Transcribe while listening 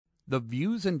The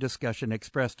views and discussion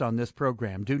expressed on this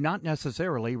program do not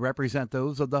necessarily represent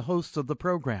those of the hosts of the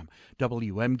program,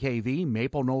 WMKV,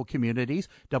 Maple Knoll Communities,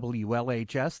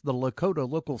 WLHS, the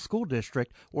Lakota Local School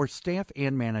District, or staff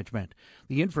and management.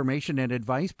 The information and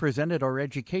advice presented are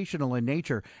educational in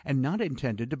nature and not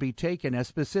intended to be taken as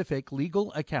specific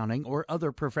legal, accounting, or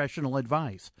other professional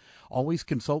advice. Always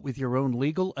consult with your own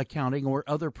legal, accounting, or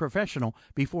other professional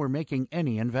before making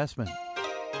any investment.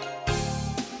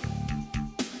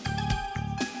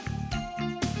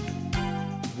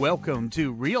 Welcome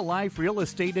to Real Life Real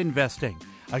Estate Investing,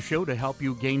 a show to help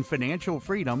you gain financial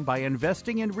freedom by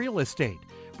investing in real estate.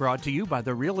 Brought to you by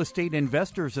the Real Estate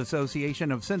Investors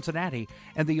Association of Cincinnati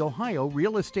and the Ohio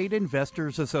Real Estate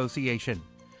Investors Association.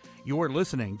 You're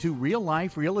listening to Real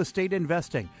Life Real Estate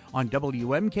Investing on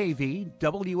WMKV,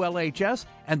 WLHS,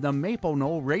 and the Maple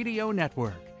Knoll Radio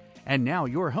Network. And now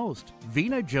your host,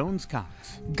 Vena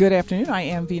Jones-Cox. Good afternoon. I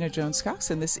am Vena Jones-Cox,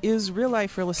 and this is Real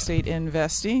Life Real Estate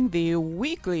Investing, the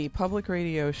weekly public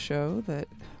radio show that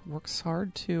works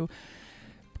hard to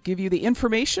give you the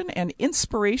information and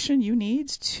inspiration you need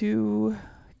to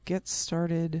get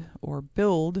started or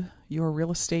build your real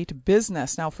estate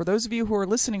business. Now, for those of you who are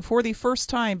listening for the first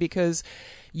time because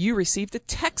you received a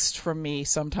text from me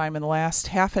sometime in the last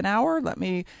half an hour, let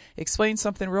me explain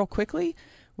something real quickly.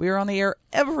 We are on the air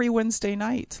every Wednesday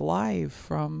night, live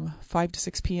from 5 to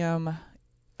 6 p.m.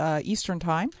 Eastern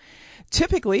Time.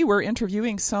 Typically, we're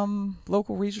interviewing some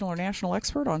local, regional, or national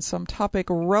expert on some topic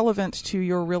relevant to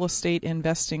your real estate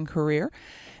investing career.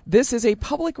 This is a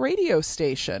public radio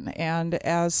station, and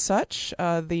as such,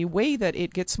 the way that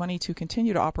it gets money to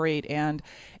continue to operate and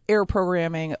air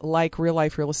programming like Real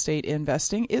Life Real Estate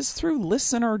Investing is through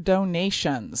listener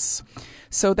donations.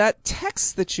 So that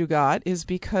text that you got is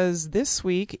because this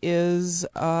week is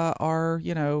our,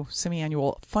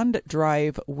 semi-annual fund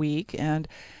drive week, and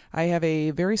I have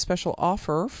a very special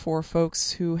offer for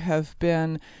folks who have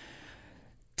been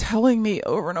telling me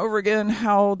over and over again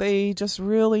how they just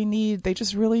really need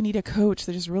a coach.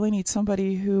 They just really need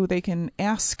somebody who they can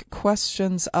ask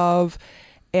questions of.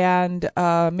 And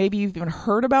maybe you've even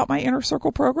heard about my Inner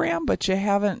Circle program, but you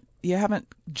haven't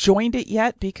joined it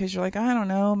yet because you're like, I don't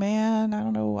know, man. I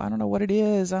don't know what it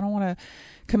is. I don't want to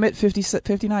commit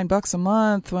 $59 a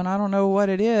month when I don't know what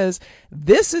it is.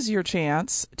 This is your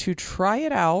chance to try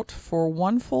it out for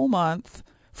one full month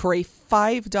for a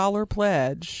 $5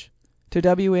 pledge to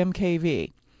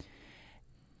WMKV.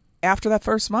 After that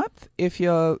first month, if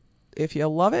you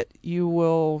love it, you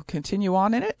will continue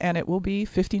on in it, and it will be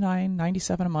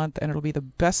 $59.97 a month, and it'll be the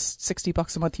best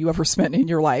 $60 a month you ever spent in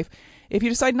your life. If you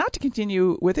decide not to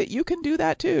continue with it, you can do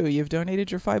that too. You've donated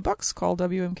your $5. Call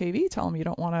WMKV, tell them you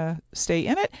don't want to stay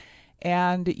in it,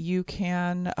 and you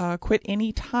can quit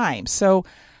any time. So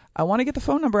I want to get the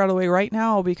phone number out of the way right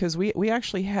now because we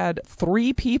actually had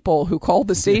 3 people who called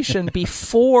the station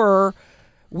before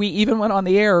we even went on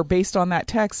the air based on that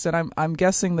text, and I'm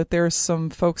guessing that there's some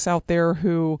folks out there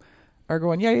who are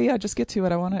going, yeah, just get to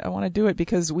it. I want to do it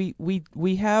because we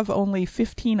have only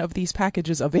 15 of these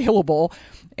packages available,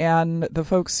 and the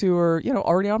folks who are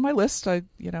already on my list, I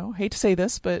hate to say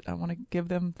this, but I want to give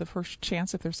them the first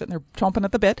chance if they're sitting there chomping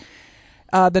at the bit.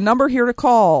 The number here to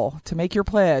call to make your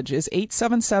pledge is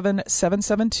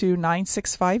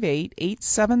 877-772-9658,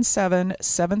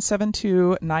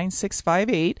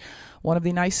 877-772-9658. One of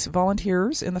the nice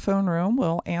volunteers in the phone room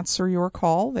will answer your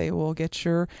call. They will get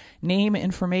your name,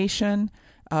 information.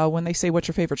 When they say, what's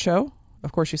your favorite show?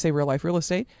 Of course, you say Real Life Real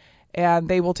Estate. And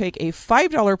they will take a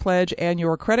 $5 pledge and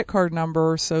your credit card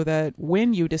number so that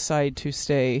when you decide to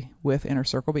stay with Inner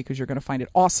Circle, because you're going to find it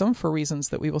awesome for reasons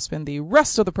that we will spend the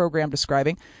rest of the program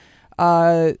describing,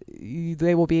 they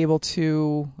will be able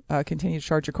to continue to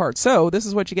charge your card. So this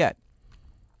is what you get.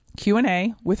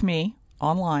 Q&A with me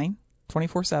online,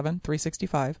 24/7,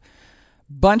 365.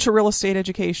 Bunch of real estate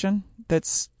education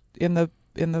that's in the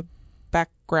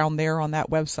background there on that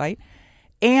website.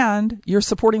 And you're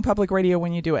supporting public radio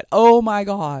when you do it. Oh my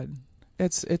God.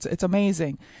 It's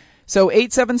amazing. So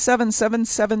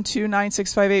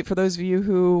 877-772-9658 for those of you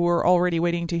who were already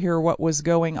waiting to hear what was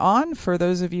going on. For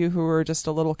those of you who are just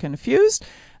a little confused,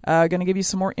 going to give you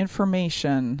some more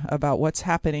information about what's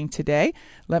happening today.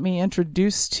 Let me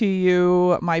introduce to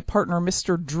you my partner,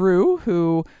 Mr. Drew,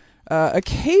 who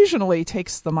occasionally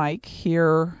takes the mic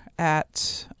here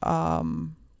at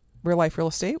Real Life Real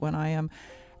Estate when I am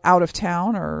out of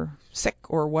town or sick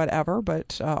or whatever,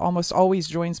 but almost always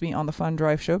joins me on the Fund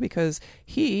Drive show because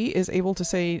he is able to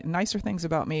say nicer things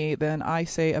about me than I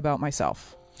say about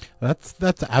myself.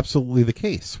 That's absolutely the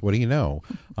case. What do you know?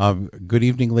 Good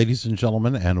evening, ladies and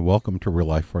gentlemen, and welcome to Real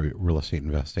Life Real Estate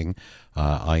Investing.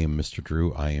 I am Mr.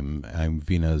 Drew. I'm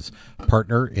Vina's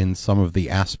partner in some of the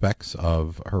aspects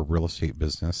of her real estate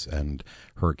business and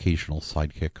her occasional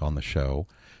sidekick on the show.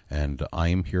 And I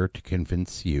am here to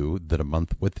convince you that a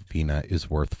month with Vina is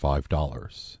worth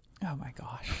 $5. Oh my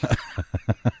gosh.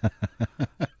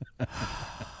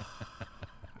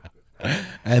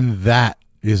 And that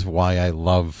is why I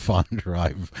love Fun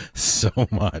Drive so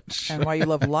much. And why you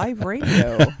love live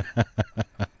radio.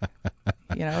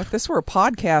 If this were a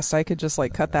podcast, I could just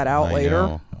cut that out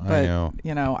later. I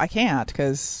know. I can't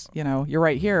because, you're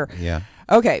right here. Yeah.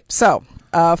 Okay. So,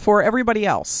 for everybody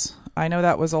else, I know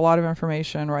that was a lot of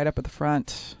information right up at the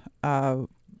front,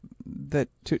 that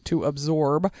to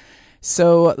absorb.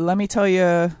 So let me tell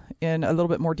you in a little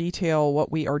bit more detail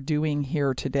what we are doing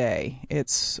here today.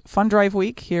 It's Fun Drive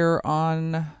Week here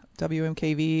on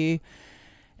WMKV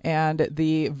and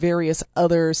the various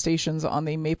other stations on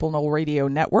the Maple Knoll Radio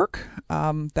Network.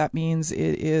 That means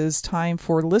it is time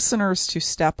for listeners to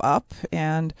step up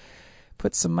and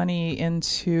put some money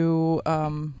into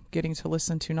getting to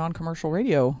listen to non-commercial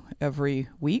radio every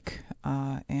week.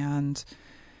 And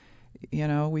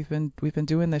we've been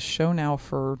doing this show now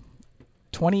for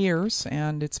 20 years,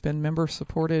 and it's been member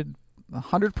supported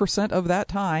 100% of that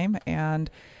time. And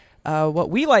what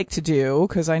we like to do,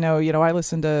 because I know, I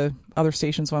listen to other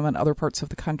stations when I'm in other parts of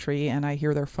the country, and I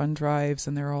hear their fund drives,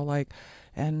 and they're all like,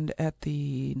 and at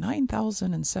the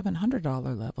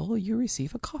 $9,700 level, you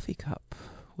receive a coffee cup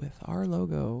with our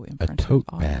logo imprinted a tote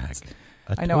on bag. it.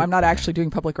 I know I'm not actually doing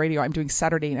public radio. I'm doing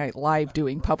Saturday Night Live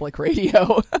doing public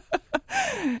radio.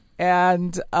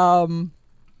 And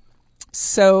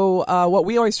so what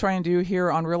we always try and do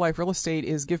here on Real Life Real Estate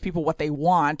is give people what they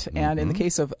want. And in the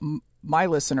case of my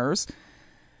listeners,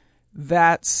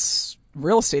 that's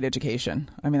real estate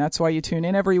education. I mean, that's why you tune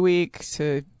in every week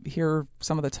to hear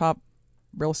some of the top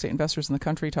real estate investors in the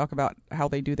country talk about how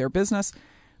they do their business.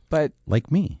 But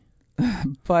like me.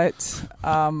 But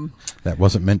that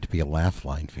wasn't meant to be a laugh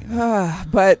line, Vina.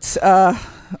 But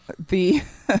the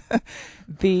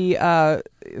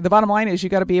bottom line is you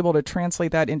got to be able to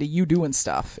translate that into you doing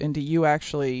stuff, into you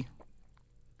actually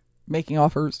making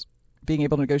offers, being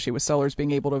able to negotiate with sellers,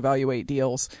 being able to evaluate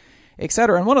deals,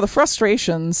 etc. And one of the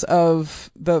frustrations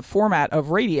of the format of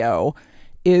radio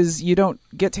is you don't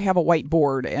get to have a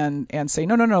whiteboard and say,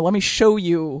 no, let me show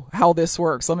you how this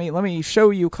works. Let me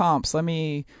show you comps. Let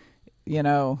me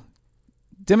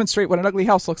demonstrate what an ugly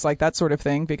house looks like, that sort of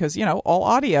thing, because, all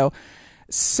audio.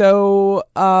 So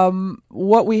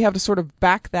what we have to sort of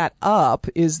back that up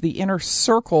is the Inner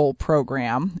Circle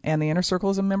program. And the Inner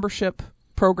Circle is a membership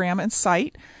program and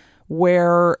site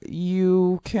where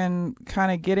you can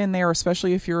kind of get in there,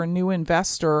 especially if you're a new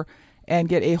investor, and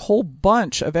get a whole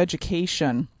bunch of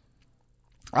education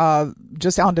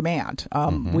just on demand.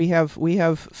 We have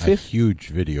a huge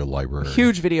video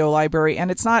library.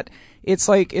 And it's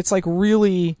like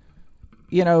really,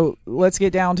 let's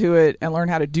get down to it and learn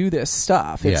how to do this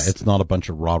stuff. It's not a bunch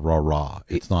of rah.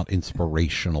 It's not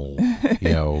inspirational,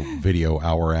 video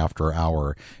hour after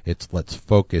hour. It's let's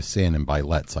focus in, and by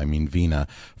let's, I mean Vina,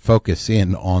 focus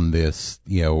in on this,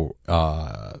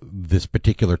 this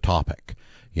particular topic.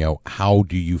 How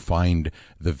do you find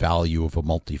the value of a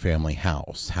multifamily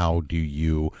house? How do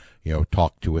you,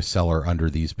 talk to a seller under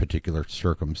these particular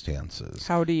circumstances?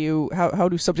 How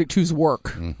do subject twos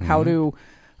work? How do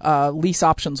lease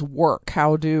options work?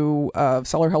 How do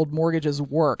seller-held mortgages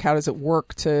work? How does it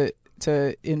work to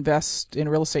invest in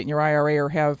real estate in your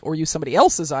IRA or use somebody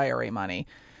else's IRA money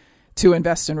to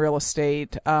invest in real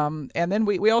estate? And then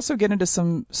we also get into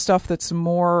some stuff that's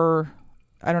more,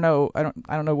 I don't know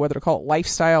whether to call it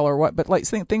lifestyle or what, but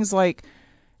things like,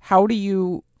 how do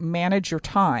you manage your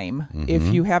time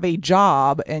if you have a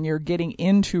job and you're getting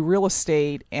into real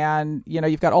estate and,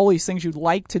 you've got all these things you'd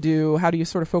like to do? How do you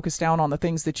sort of focus down on the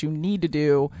things that you need to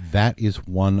do? That is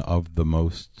one of the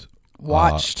most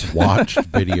watched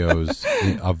videos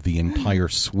of the entire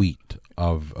suite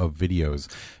of videos,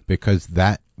 because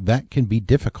that can be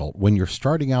difficult. When you're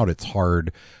starting out, it's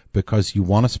hard because you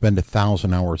want to spend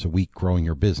 1,000 hours a week growing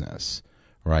your business,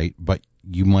 right? But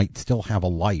you might still have a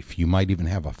life. You might even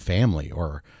have a family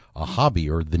or a hobby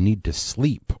or the need to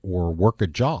sleep or work a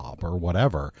job or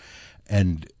whatever.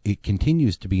 And it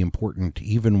continues to be important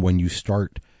even when you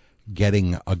start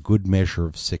getting a good measure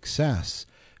of success,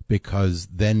 because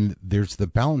then there's the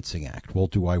balancing act. Well,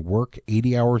 do I work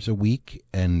 80 hours a week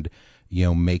and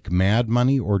make mad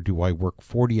money, or do I work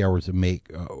 40 hours a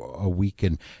week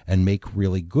and make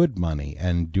really good money?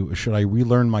 And should I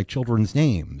relearn my children's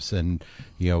names and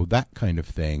that kind of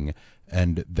thing?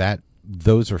 and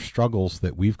those are struggles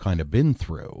that we've kind of been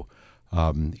through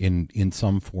in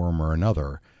some form or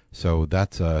another. So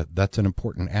that's an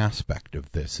important aspect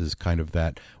of this, is kind of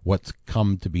that what's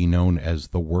come to be known as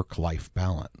the work-life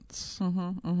balance.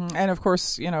 And of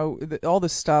course, all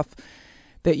this stuff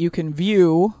that you can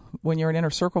view when you're an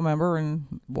Inner Circle member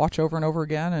and watch over and over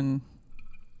again, and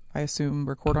I assume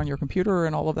record on your computer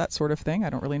and all of that sort of thing. I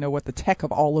don't really know what the tech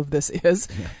of all of this is.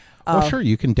 Yeah. Well, sure,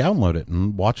 you can download it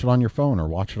and watch it on your phone or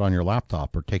watch it on your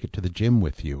laptop or take it to the gym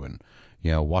with you and,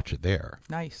 watch it there.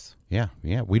 Nice. Yeah.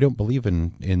 We don't believe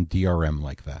in DRM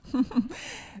like that.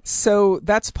 So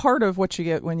that's part of what you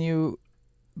get when you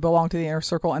belong to the Inner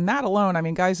Circle. And that alone, I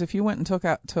mean, guys, if you went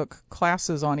and took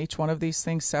classes on each one of these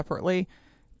things separately,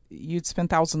 you'd spend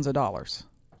thousands of dollars.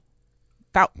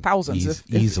 Thousands,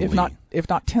 easily. if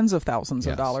not tens of thousands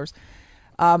Yes. of dollars.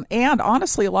 And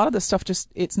honestly, a lot of this stuff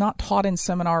it's not taught in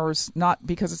seminars, not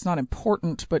because it's not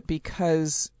important, but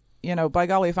because, by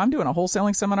golly, if I'm doing a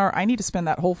wholesaling seminar, I need to spend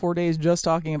that whole 4 days just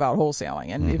talking about wholesaling.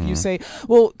 And if you say,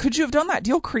 well, could you have done that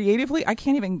deal creatively? I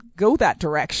can't even go that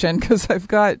direction because I've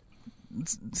got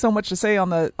so much to say on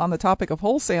the topic of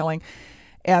wholesaling.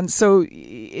 And so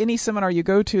any seminar you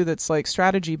go to that's like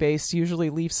strategy based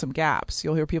usually leaves some gaps.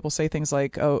 You'll hear people say things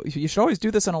like, oh, you should always do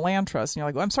this in a land trust. And you're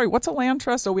like, well, I'm sorry, what's a land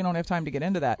trust? Oh, we don't have time to get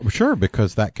into that. Sure,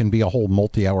 because that can be a whole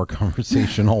multi-hour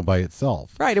conversation all by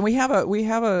itself. Right. And we have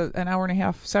an hour and a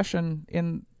half session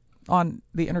on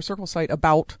the Inner Circle site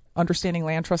about understanding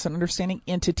land trusts and understanding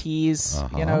entities.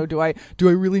 Do I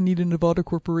really need a Nevada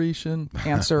corporation?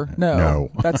 Answer: no.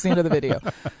 That's the end of the video.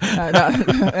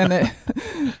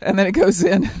 And then it goes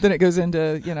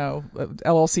into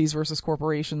LLCs versus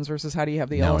corporations versus how do you have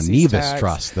the LLCs Nevis taxed.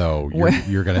 Trust, though,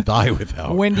 you're going to die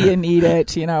without. When do you need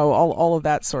it? All of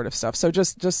that sort of stuff. So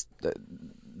just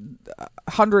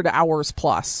 100 hours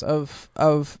plus of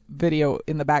video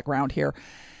in the background here.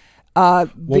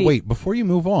 Wait, before you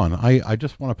move on, I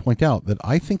just want to point out that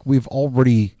I think we've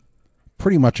already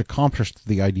pretty much accomplished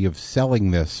the idea of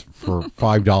selling this for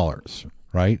 $5,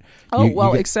 right?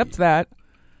 Except that,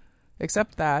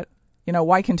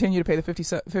 why continue to pay the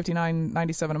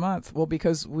 $59.97 a month? Well,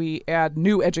 because we add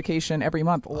new education every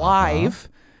month live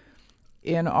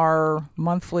in our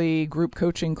monthly group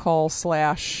coaching call /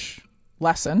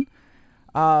 lesson.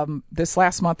 This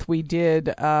last month we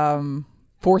did 4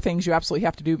 things you absolutely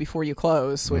have to do before you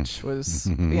close, which was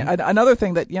another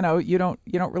thing that you don't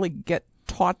really get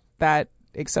taught that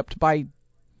except by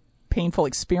painful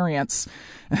experience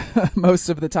most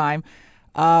of the time.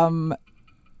 I'll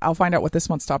find out what this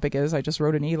month's topic is. I just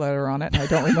wrote an e-letter on it, and I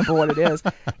don't remember what it is.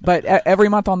 But every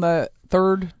month on the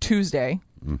third Tuesday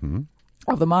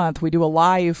of the month, we do a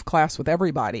live class with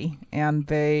everybody, and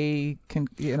they can.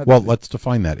 Well, let's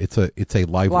define that. It's a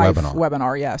live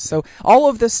webinar. Yes. So all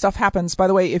of this stuff happens. By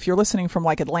the way, if you're listening from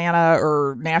like Atlanta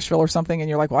or Nashville or something, and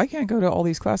you're like, "Well, I can't go to all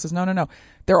these classes." No.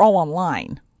 They're all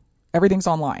online. Everything's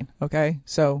online. Okay.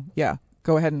 So yeah,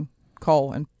 go ahead and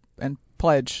call and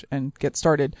pledge and get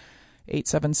started.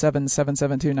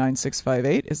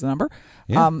 877-772-9658 is the number.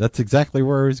 Yeah, that's exactly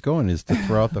where I was going, is to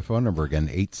throw out the phone number again,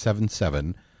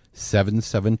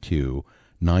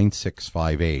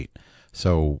 877-772-9658.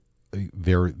 So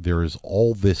there's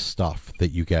all this stuff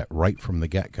that you get right from the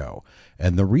get-go.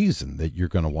 And the reason that you're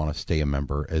going to want to stay a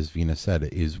member, as Vina said,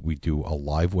 is we do a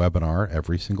live webinar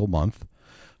every single month.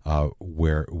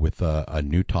 Where with a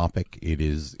new topic, it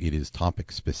is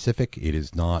topic specific. It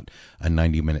is not a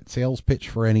 90-minute sales pitch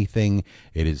for anything.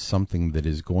 It is something that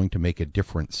is going to make a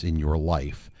difference in your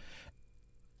life.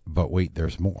 But wait,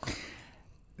 there's more.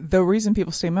 The reason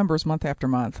people stay members month after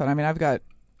month, and I mean, I've got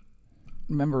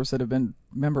members that have been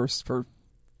members for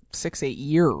 6-8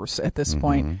 years at this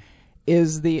point,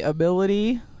 is the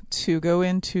ability to go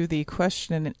into the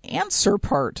question and answer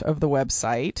part of the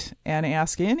website and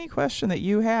ask any question that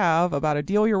you have about a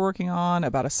deal you're working on,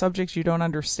 about a subject you don't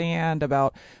understand,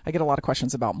 I get a lot of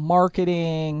questions about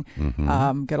marketing,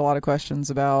 get a lot of questions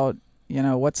about,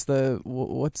 what's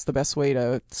the best way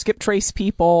to skip trace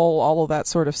people, all of that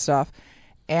sort of stuff.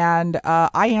 And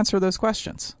I answer those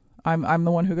questions. I'm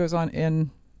the one who goes on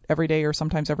in every day or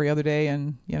sometimes every other day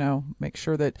and, make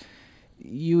sure that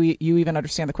you even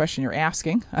understand the question you're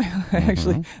asking.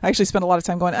 I actually spend a lot of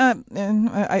time going,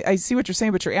 I see what you're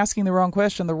saying, but you're asking the wrong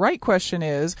question. The right question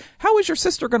is, how is your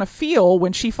sister going to feel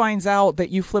when she finds out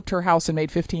that you flipped her house and made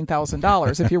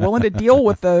 $15,000? If you're willing to deal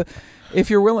with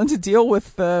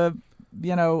the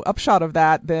upshot of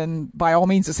that, then by all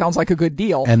means, it sounds like a good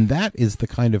deal. And that is the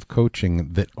kind of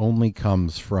coaching that only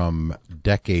comes from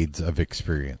decades of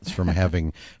experience, from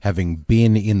having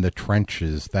been in the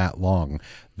trenches that long.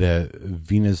 The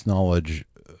Vina's knowledge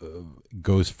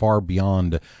goes far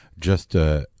beyond just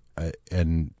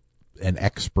an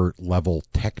expert level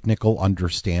technical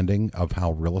understanding of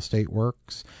how real estate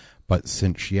works, but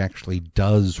since she actually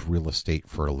does real estate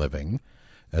for a living,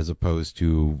 as opposed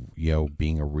to,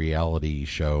 being a reality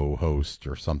show host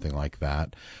or something like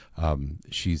that,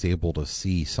 she's able to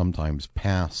see sometimes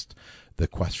past the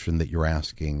question that you're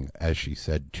asking, as she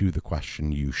said, to the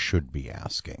question you should be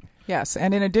asking. Yes,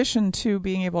 and in addition to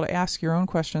being able to ask your own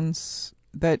questions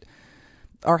that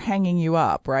are hanging you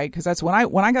up, right? Because that's when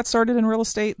I got started in real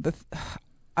estate.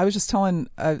 I was just telling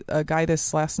a guy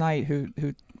this last night who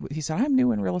he said, I'm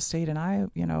new in real estate, and I,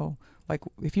 like,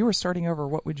 if you were starting over,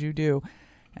 what would you do?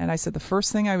 And I said, the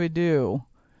first thing I would do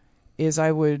is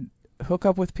I would hook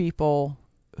up with people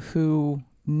who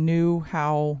knew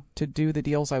how to do the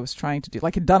deals I was trying to do,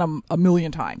 like I'd done them a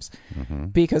million times,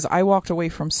 because I walked away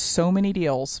from so many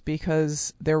deals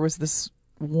because there was this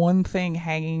one thing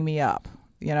hanging me up.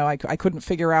 I couldn't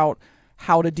figure out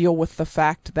how to deal with the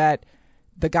fact that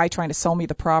the guy trying to sell me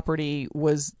the property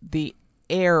was the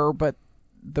heir, but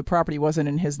the property wasn't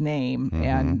in his name,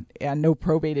 and no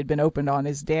probate had been opened on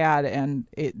his dad, and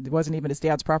it wasn't even his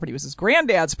dad's property. It was his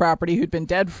granddad's property, who'd been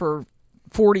dead for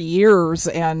 40 years,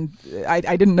 and I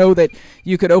didn't know that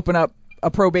you could open up a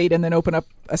probate and then open up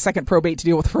a second probate to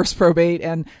deal with the first probate,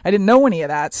 and I didn't know any of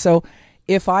that. So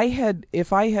if I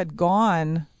had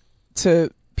gone to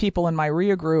people in my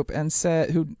RIA group and said,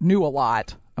 who knew a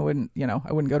lot, I wouldn't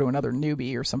go to another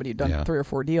newbie or somebody who'd done 3 or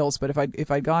 4 deals. But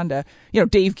if I'd gone to,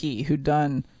 Dave Gee, who'd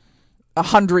done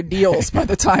 100 deals by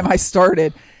the time I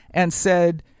started, and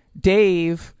said,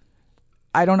 Dave,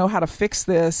 I don't know how to fix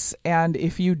this, and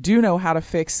if you do know how to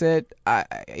fix it,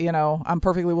 I'm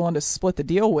perfectly willing to split the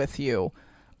deal with you.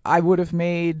 I would have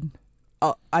made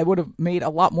a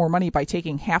lot more money by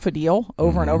taking half a deal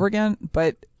over and over again.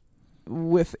 But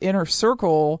with Inner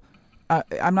Circle,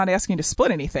 I'm not asking to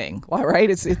split anything, right?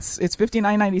 It's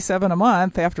 $59.97 a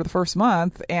month after the first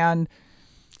month, and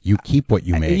you keep what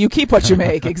you make. You keep what you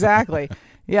make, exactly.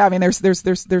 Yeah, I mean,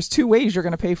 there's 2 ways you're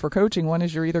going to pay for coaching. One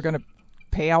is you're either going to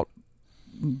pay out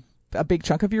a big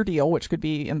chunk of your deal, which could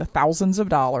be in the thousands of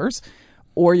dollars,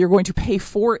 or you're going to pay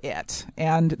for it.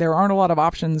 And there aren't a lot of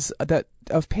options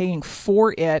of paying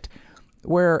for it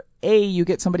where you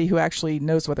get somebody who actually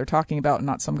knows what they're talking about and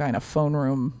not some guy in a phone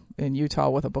room in Utah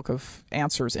with a book of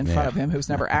answers in front of him who's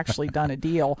never actually done a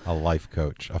deal. A life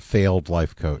coach, a failed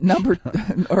life coach. Number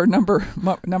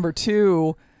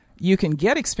 2, you can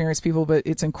get experienced people, but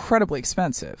it's incredibly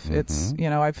expensive. It's,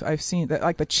 I've seen that,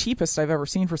 like, the cheapest I've ever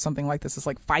seen for something like this is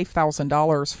like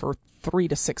 $5,000 for 3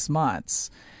 to 6 months,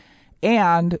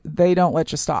 and they don't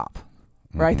let you stop,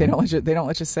 right? They don't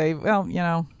let you say, well,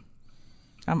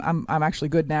 I'm actually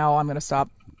good now. I'm going to stop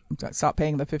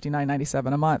paying the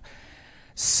 $59.97 a month.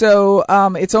 So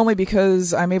it's only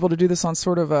because I'm able to do this on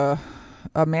sort of a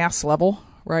mass level,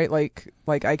 right? Like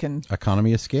I can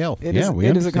economy of scale. It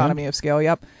is economy of scale.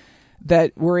 Yep.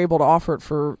 That we're able to offer it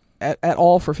for at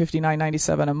all for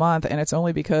 $59.97 a month, and it's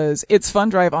only because it's Fund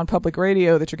Drive on public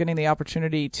radio that you're getting the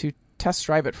opportunity to test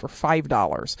drive it for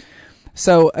 $5.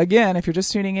 So again, if you're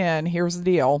just tuning in, here's the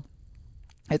deal: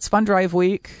 it's Fund Drive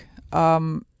week.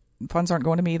 Funds aren't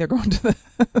going to me; they're going to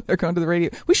the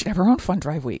radio. We should have our own Fund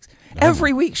Drive weeks.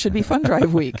 Every week should be Fund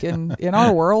Drive week in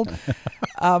our world.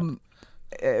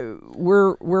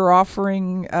 We're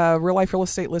offering real life real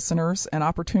estate listeners an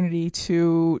opportunity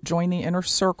to join the Inner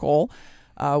Circle,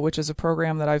 which is a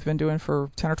program that I've been doing for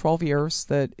 10 or 12 years.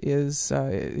 That is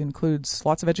includes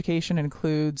lots of education,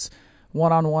 includes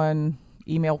one-on-one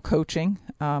email coaching,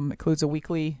 includes a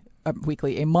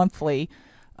monthly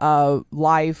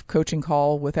live coaching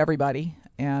call with everybody,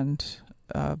 and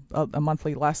a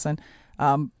monthly lesson.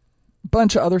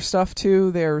 Bunch of other stuff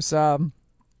too. There's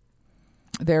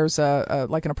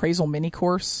like an appraisal mini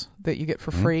course that you get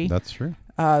for free. That's true.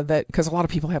 That because a lot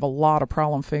of people have a lot of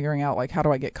problem figuring out, like, how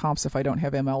do I get comps if I don't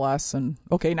have MLS? And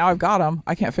okay, now I've got them,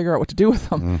 I can't figure out what to do with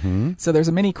them. So there's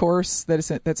a mini course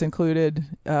that's included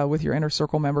with your Inner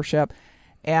Circle membership,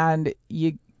 and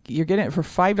you're getting it for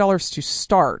 $5 to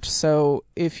start. So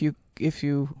if you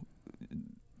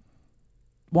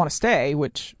want to stay,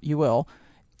 which you will,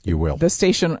 the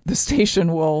station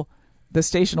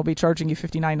will be charging you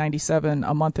 $59.97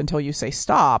 a month until you say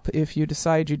stop. If you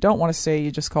decide you don't want to stay,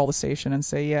 you just call the station and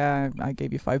say, yeah, I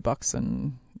gave you $5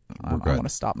 and I want to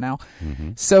stop now.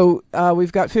 So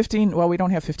we've got 15. Well, we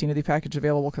don't have 15 of the package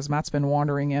available because Matt's been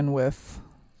wandering in with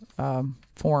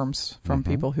forms from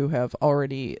people who have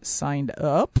already signed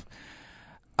up.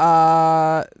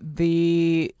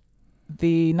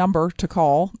 The number to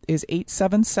call is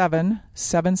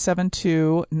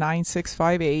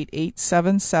 877-772-9658,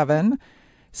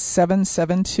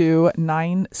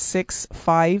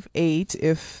 877-772-9658.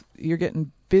 If you're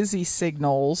getting busy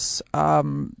signals,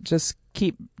 just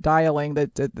keep dialing.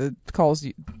 The calls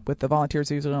with the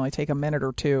volunteers usually only take a minute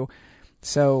or two,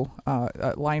 so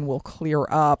a line will clear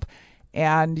up.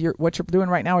 And what you're doing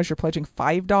right now is you're pledging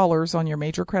 $5 on your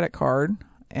major credit card,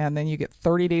 and then you get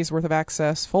 30 days worth of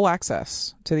access, full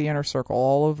access to the Inner Circle,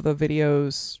 all of the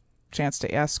videos, chance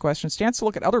to ask questions, chance to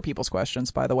look at other people's questions,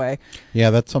 by the way. Yeah,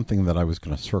 that's something that I was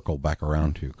going to circle back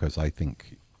around to, because I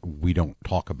think we don't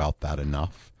talk about that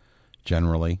enough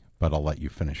generally, but I'll let you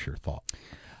finish your thought.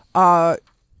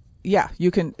 Yeah, you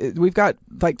can. We've got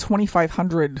like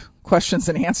 2,500 questions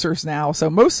and answers now. So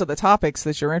most of the topics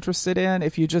that you're interested in,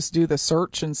 if you just do the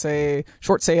search and say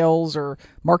short sales or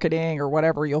marketing or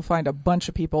whatever, you'll find a bunch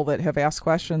of people that have asked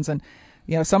questions. And,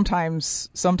 you know, sometimes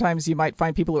you might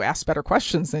find people who ask better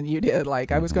questions than you did.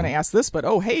 Like, I was going to ask this, but,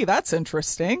 oh, hey, that's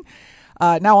interesting.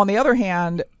 Now, on the other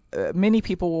hand, many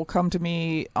people will come to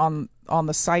me on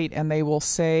the site and they will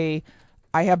say,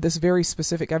 I have this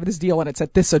deal and it's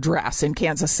at this address in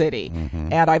Kansas City,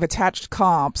 and I've attached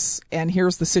comps, and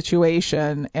here's the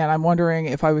situation, and I'm wondering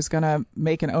if I was going to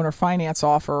make an owner finance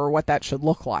offer or what that should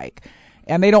look like.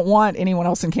 And they don't want anyone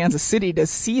else in Kansas City to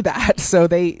see that, so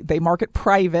they mark it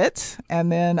private, and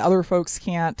then other folks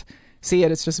can't see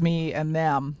it. It's just me and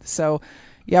them. So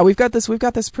yeah, we've got this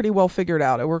pretty well figured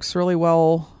out. It works really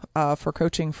well for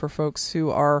coaching for folks who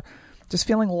are just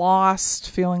feeling lost,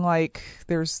 feeling like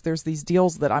there's these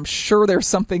deals that I'm sure there's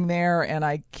something there, and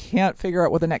I can't figure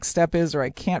out what the next step is, or I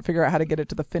can't figure out how to get it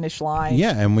to the finish line.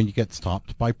 Yeah, and when you get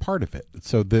stopped by part of it.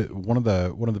 So one of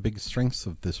the big strengths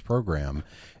of this program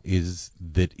is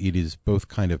that it is both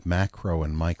kind of macro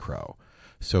and micro.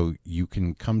 So you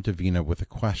can come to Vina with a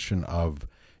question of,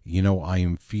 you know, I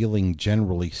am feeling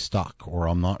generally stuck, or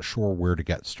I'm not sure where to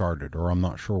get started, or I'm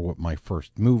not sure what my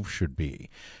first move should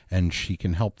be. And she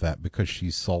can help that because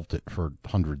she's solved it for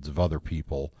hundreds of other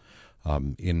people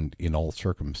in all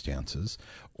circumstances.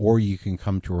 Or you can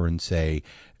come to her and say,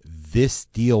 this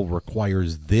deal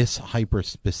requires this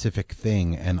hyper-specific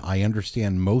thing, and I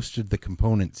understand most of the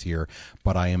components here,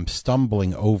 but I am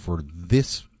stumbling over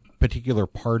this particular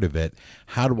part of it.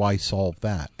 How do I solve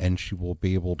that? And she will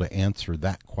be able to answer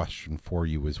that question for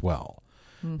you as well.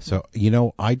 So, you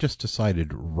know, I just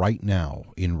decided right now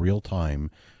in real time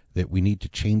that we need to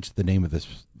change the name of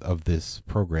this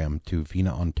program to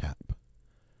Vina on Tap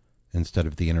instead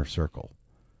of the Inner Circle,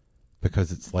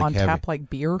 because it's like on tap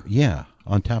like beer. Yeah,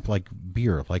 on tap like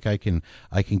beer. Like I can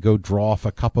go draw off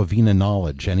a cup of Vina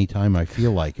knowledge anytime I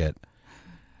feel like it.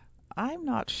 I'm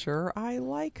not sure I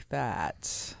like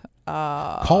that.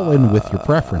 Call in with your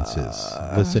preferences,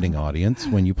 listening audience.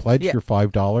 When you pledge your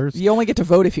 $5, you only get to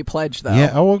vote if you pledge, though.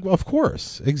 Yeah, oh, of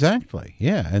course, exactly.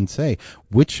 Yeah, and say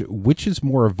which is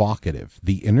more evocative,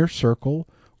 the Inner Circle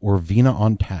or Vina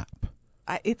on Tap.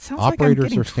 It sounds Operators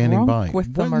like I'm are standing by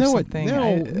with them or something.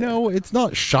 No, it's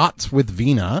not shots with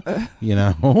Vina. You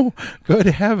know, good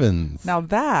heavens. Now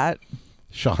that.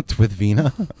 Shots with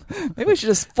Vina. Maybe we should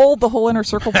just fold the whole Inner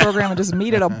Circle program and just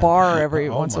meet at a bar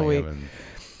once a week. Heavens.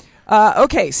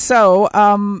 Okay, so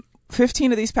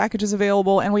 15 of these packages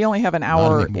available, and we only have an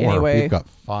hour anyway. We've got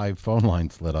 5 phone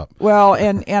lines lit up. Well,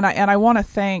 and I want to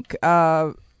thank,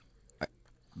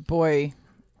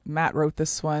 Matt wrote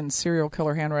this one, serial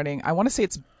killer handwriting. I want to say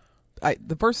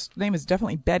the first name is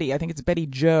definitely Betty. I think it's Betty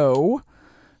Joe,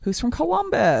 who's from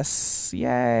Columbus.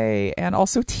 Yay. And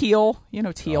also Teal. You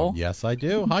know Teal. Oh, yes, I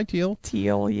do. Hi, Teal.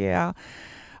 Teal, yeah.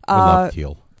 I love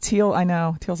Teal. Teal, I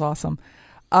know. Teal's awesome.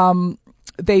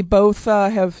 They both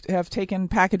have taken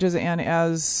packages, and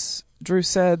as Drew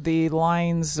said, the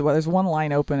lines, well, there's one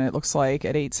line open, it looks like,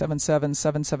 at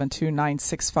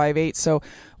 877-772-9658. So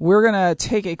we're going to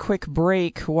take a quick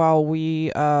break while we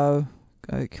clear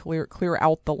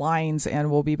out the lines,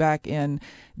 and we'll be back in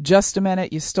just a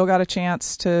minute. You still got a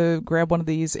chance to grab one of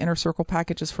these Inner Circle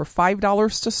packages for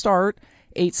 $5 to start,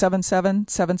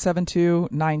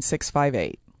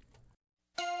 877-772-9658.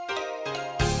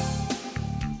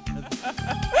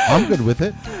 I'm good with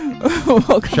it.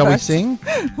 Shall we sing?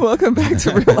 Welcome back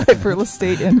to Real Life Real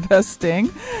Estate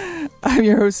Investing. I'm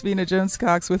your host, Vina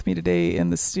Jones-Cox. With me today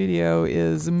in the studio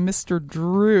is Mr.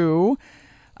 Drew.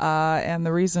 And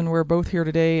the reason we're both here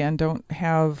today and don't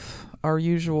have our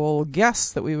usual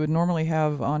guests that we would normally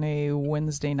have on a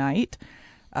Wednesday night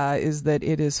is that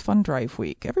it is Fund Drive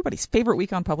Week, everybody's favorite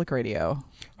week on public radio.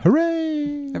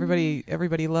 Hooray!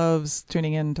 Everybody loves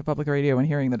tuning in to public radio and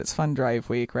hearing that it's Fund Drive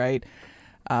Week, right?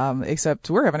 Except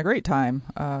we're having a great time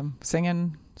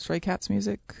singing Stray Cats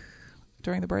music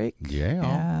during the break.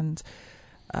 Yeah. And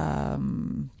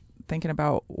thinking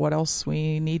about what else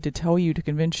we need to tell you to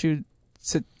convince you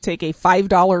to take a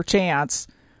 $5 chance.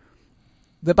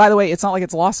 That, by the way, it's not like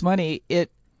it's lost money.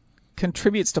 It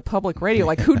contributes to public radio.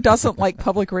 Like, who doesn't like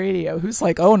public radio? Who's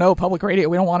like, oh no, public radio,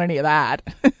 we don't want any of that.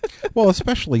 Well,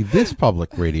 especially this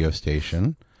public radio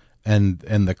station and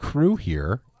the crew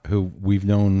here, who we've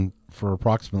known for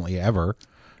approximately ever.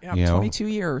 Yeah, 22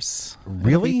 years.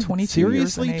 Really? 22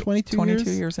 Seriously? years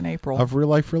 22 years in April. Of real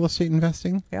life real estate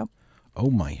investing? Yep.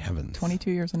 Oh, my heavens. 22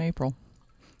 years in April.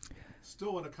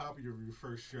 Still want a copy of your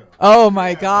first show. Oh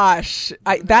my gosh.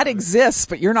 That exists,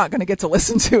 but you're not going to get to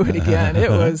listen to it again. It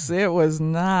was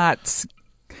not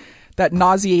that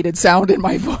nauseated sound in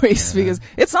my voice, because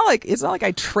it's not like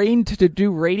I trained to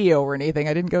do radio or anything.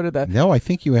 I didn't go to the... No, I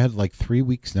think you had like 3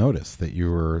 weeks notice that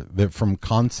you were from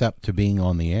concept to being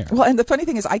on the air. Well, and the funny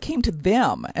thing is I came to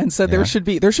them and said there should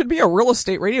be a real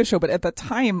estate radio show, but at the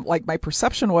time, like, my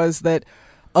perception was that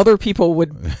other people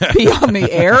would be on the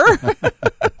air,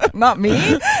 not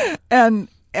me. And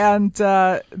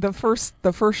the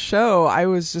first show, I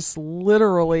was just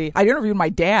literally, I interviewed my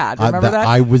dad. Remember that?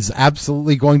 I was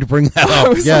absolutely going to bring that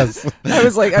up. Yes. I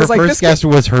was like, her first guest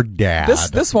was her dad.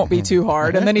 This won't be too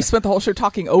hard. And then he spent the whole show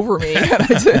talking over me,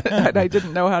 and I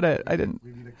didn't know how to. I didn't.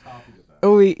 We need a copy of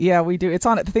that. Oh, we do. It's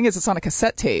on. The thing is, it's on a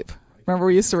cassette tape. Remember,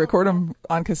 we used to record them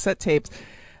on cassette tapes.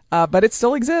 But it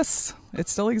still exists. It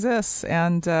still exists.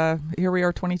 And here we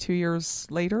are 22 years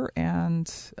later, and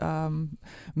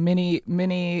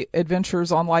many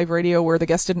adventures on live radio where the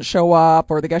guest didn't show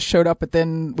up, or the guest showed up but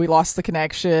then we lost the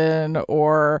connection,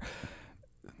 or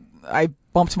I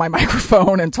bumped my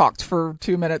microphone and talked for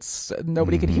 2 minutes.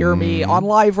 Nobody could hear me on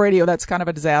live radio. That's kind of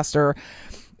a disaster.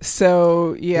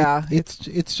 So, yeah.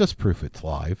 It's just proof it's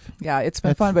live. Yeah, it's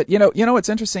been fun. But, you know what's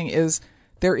interesting is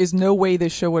there is no way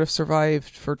this show would have survived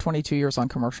for 22 years on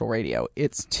commercial radio.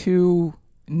 It's too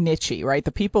niche-y, right?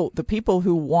 The people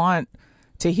who want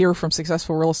to hear from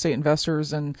successful real estate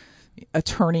investors and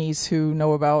attorneys who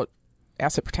know about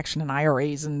asset protection and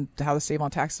IRAs and how to save on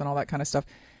taxes and all that kind of stuff,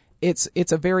 it's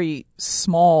a very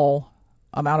small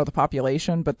amount of the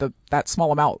population, but that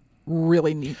small amount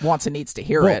really wants and needs to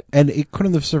hear it. And it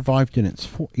couldn't have survived in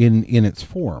its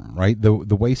form, right?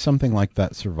 The way something like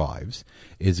that survives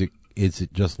is it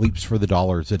just leaps for the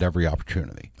dollars at every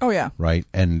opportunity. Oh, yeah. Right?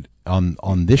 And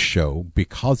on this show,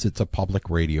 because it's a public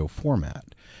radio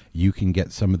format, you can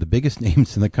get some of the biggest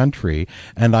names in the country.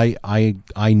 And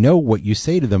I know what you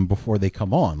say to them before they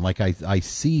come on. Like, I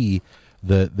see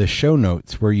the show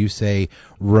notes where you say,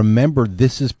 remember,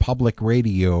 this is public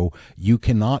radio. You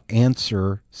cannot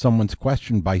answer someone's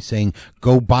question by saying,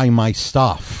 go buy my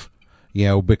stuff,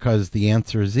 because the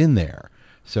answer is in there.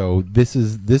 So this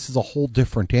is a whole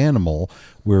different animal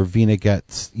where Vena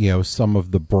gets, some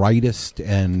of the brightest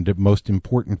and most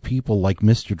important people like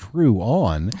Mr. Drew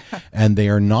on, and they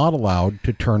are not allowed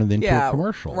to turn it into a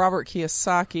commercial. Robert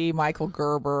Kiyosaki, Michael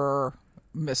Gerber,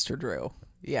 Mr. Drew.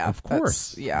 Yeah, of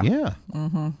course. Yeah.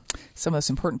 Mm-hmm. Some of the most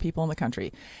important people in the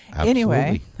country. Absolutely.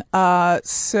 Anyway,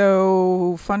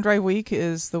 so Fund Drive Week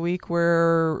is the week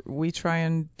where we try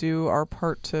and do our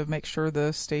part to make sure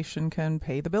the station can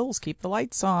pay the bills, keep the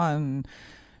lights on,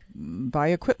 buy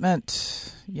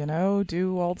equipment,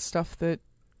 do all the stuff that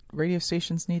radio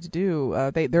stations need to do.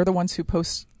 They're the ones who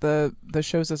post the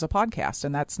shows as a podcast,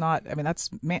 and that's not. I mean,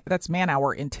 that's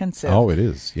man-hour intensive. Oh, it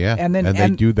is. Yeah, and they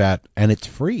do that, and it's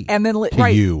free. And then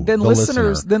then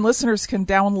listeners can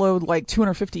download like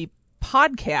 250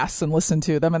 podcasts and listen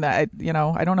to them. And that,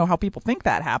 I don't know how people think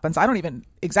that happens. I don't even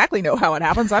exactly know how it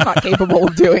happens. I'm not capable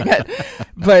of doing it.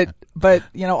 But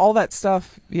all that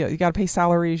stuff. You got to pay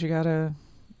salaries. You got to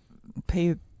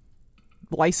pay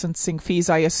licensing fees,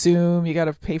 I assume. You got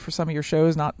to pay for some of your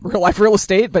shows, not real life real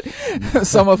estate, but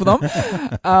some of them.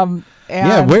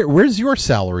 Where's your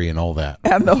salary and all that?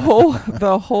 And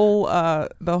the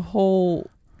whole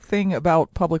thing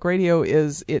about public radio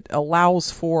is it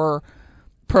allows for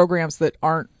programs that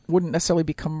wouldn't necessarily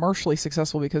be commercially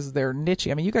successful because they're niche.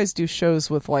 I mean, you guys do shows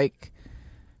with like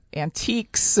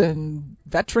antiques and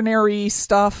veterinary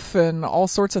stuff and all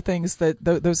sorts of things that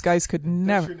those guys could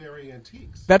never.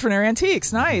 Veterinary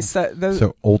antiques, nice.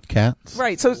 So old cats,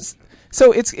 right? So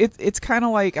it's kind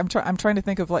of like I'm trying to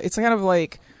think of like it's kind of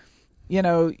like you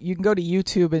can go to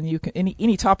YouTube and you can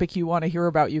any topic you want to hear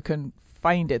about, you can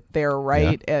find it there,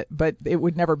 right? Yeah. But it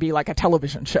would never be like a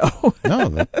television show. No,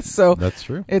 that's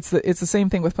true. It's the same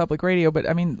thing with public radio, but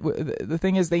I mean the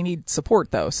thing is they need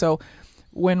support though. So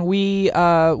when we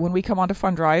come onto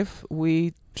Fund Drive,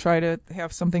 we try to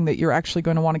have something that you're actually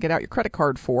going to want to get out your credit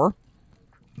card for.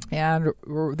 And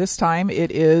this time it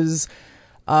is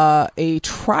a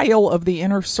trial of the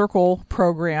Inner Circle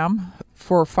program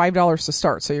for $5 to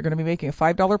start. So you're going to be making a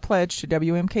 $5 pledge to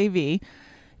WMKV.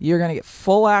 You're going to get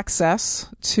full access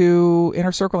to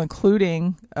Inner Circle,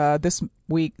 including this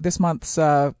month's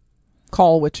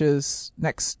call, which is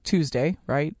next Tuesday,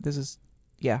 right? Yes,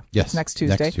 it's next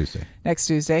Tuesday. Next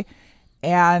Tuesday.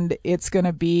 And it's going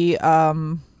to be, you're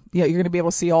going to be able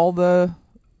to see all the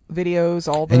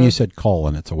videos, And you said call,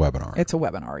 and it's a webinar. It's a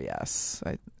webinar, yes.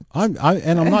 I'm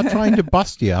not trying to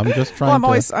bust you. I'm just trying I'm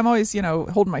always,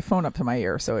 holding my phone up to my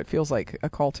ear, so it feels like a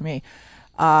call to me.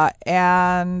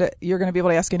 And you're going to be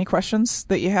able to ask any questions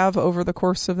that you have over the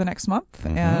course of the next month,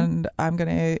 and I'm going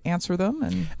to answer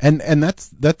them. And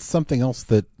that's something else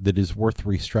that is worth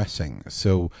re-stressing.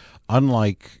 So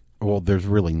unlike, well, there's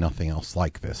really nothing else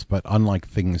like this, but unlike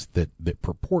things that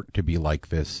purport to be like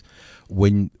this,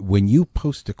 when you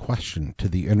post a question to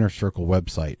the Inner Circle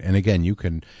website, and again, you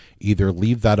can either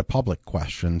leave that a public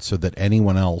question so that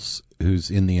anyone else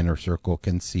who's in the Inner Circle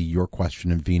can see your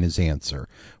question and Vina's answer,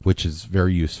 which is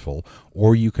very useful,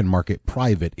 or you can mark it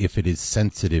private if it is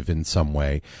sensitive in some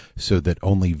way so that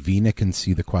only Vina can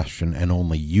see the question and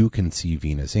only you can see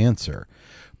Vina's answer.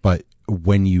 But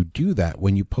when you do that,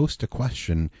 when you post a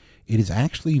question, it is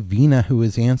actually Vina who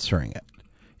is answering it.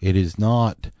 It is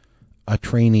not a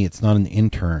trainee. It's not an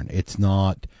intern. It's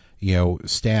not,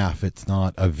 staff. It's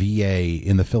not a VA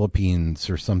in the Philippines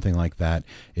or something like that.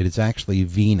 It is actually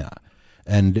Vina.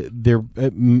 And there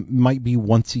might be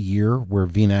once a year where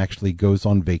Vina actually goes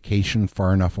on vacation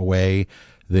far enough away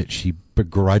that she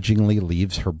begrudgingly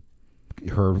leaves her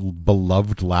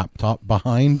beloved laptop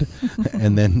behind,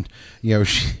 and then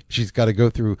she's got to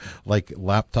go through like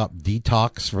laptop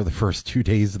detox for the first 2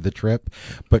 days of the trip.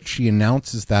 But she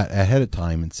announces that ahead of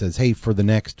time and says, hey, for the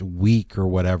next week or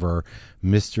whatever,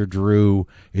 Mr. Drew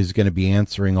is going to be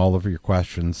answering all of your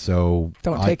questions, so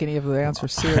don't take any of the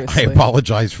answers seriously. I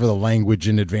apologize for the language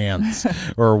in advance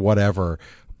or whatever.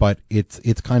 But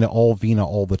it's kind of all Vina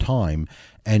all the time.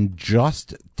 And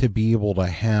just to be able to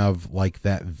have like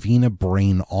that Vina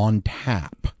brain on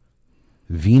tap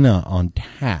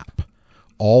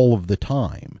all of the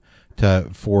time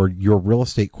for your real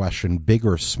estate question, big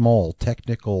or small,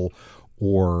 technical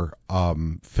or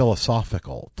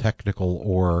philosophical, technical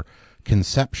or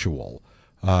conceptual.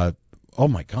 Oh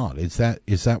my God, is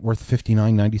that worth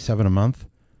 $59.97 a month?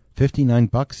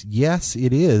 $59? Yes,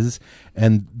 it is.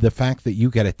 And the fact that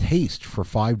you get a taste for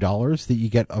 $5, that you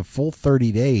get a full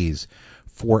 30 days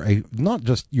for not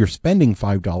just you're spending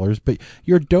 $5, but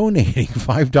you're donating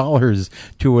 $5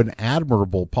 to an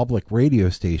admirable public radio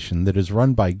station that is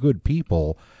run by good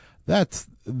people. That's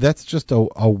just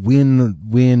a win.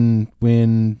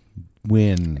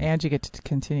 And you get to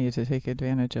continue to take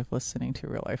advantage of listening to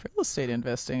Real Life Real Estate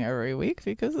Investing every week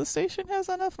because the station has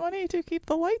enough money to keep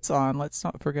the lights on. Let's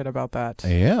not forget about that.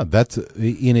 Yeah, that's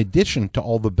in addition to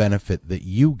all the benefit that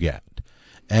you get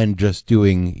and just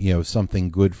doing, something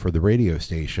good for the radio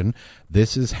station.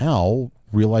 This is how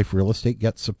Real Life Real Estate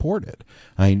gets supported.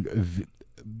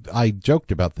 I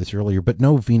joked about this earlier, but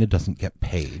no, Vina doesn't get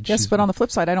paid. Yes, but on the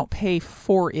flip side, I don't pay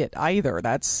for it either.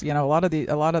 That's a lot of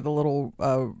the little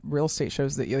real estate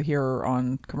shows that you hear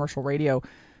on commercial radio,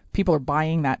 people are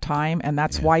buying that time, and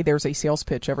that's why there's a sales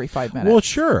pitch every 5 minutes. Well,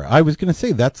 sure. I was going to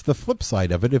say that's the flip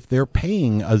side of it. If they're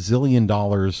paying $1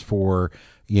 zillion for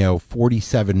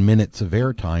 47 minutes of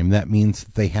airtime, that means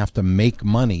that they have to make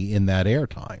money in that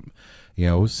airtime.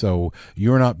 So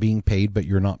you're not being paid, but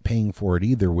you're not paying for it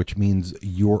either, which means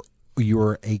you're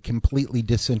a completely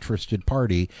disinterested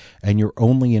party, and you're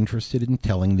only interested in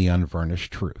telling the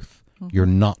unvarnished truth. Mm-hmm. You're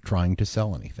not trying to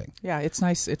sell anything. Yeah, it's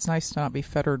nice. It's nice to not be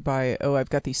fettered by,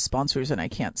 I've got these sponsors and I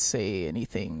can't say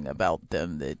anything about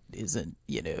them that isn't,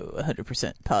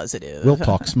 100% positive. We'll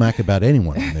talk smack about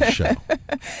anyone on this show.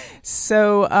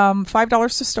 So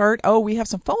 $5 to start. Oh, we have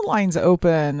some phone lines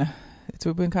open. So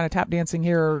we've been kind of tap dancing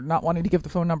here, not wanting to give the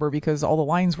phone number because all the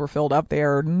lines were filled up. They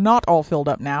are not all filled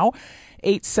up now.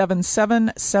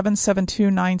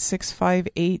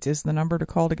 877-772-9658 is the number to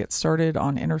call to get started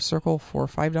on Inner Circle for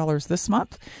 $5 this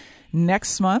month.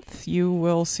 Next month, you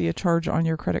will see a charge on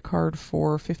your credit card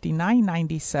for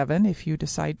 $59.97 if you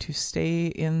decide to stay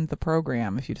in the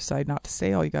program. If you decide not to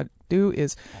stay, all you got to do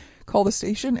is call the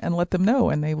station and let them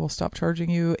know, and they will stop charging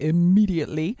you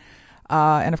immediately.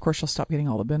 And of course, you'll stop getting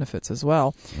all the benefits as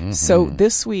well. Mm-hmm. So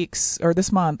this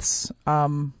month's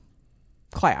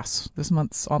class, this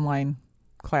month's online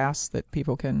class that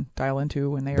people can dial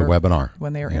into when they are webinar,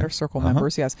 when they are Inner Circle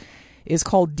members, yes, is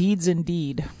called Deeds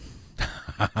Indeed.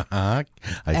 I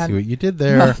see what you did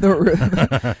there.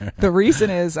 The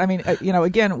reason is,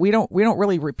 again, we don't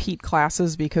really repeat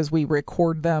classes because we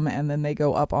record them and then they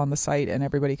go up on the site and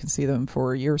everybody can see them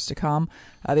for years to come.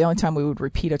 The only time we would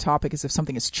repeat a topic is if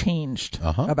something has changed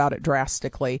about it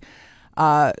drastically.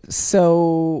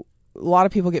 So a lot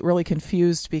of people get really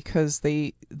confused because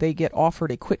they get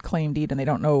offered a quitclaim deed and they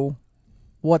don't know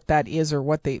what that is, or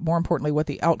more importantly, what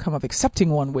the outcome of accepting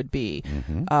one would be.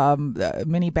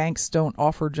 Many banks don't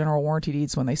offer general warranty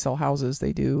deeds when they sell houses.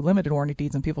 They do limited warranty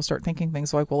deeds, and people start thinking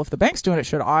things like, well, if the bank's doing it,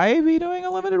 should I be doing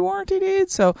a limited warranty deed?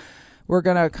 So we're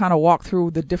going to kind of walk through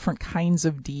the different kinds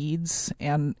of deeds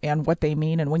and what they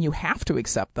mean, and when you have to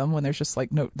accept them, when there's just like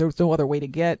there's no other way to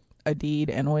get a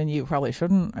deed, and when you probably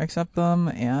shouldn't accept them,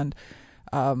 and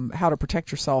how to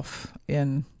protect yourself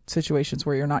in situations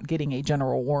where you're not getting a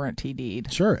general warranty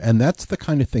deed. Sure, and that's the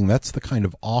kind of thing, that's the kind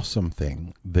of awesome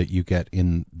thing that you get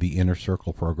in the Inner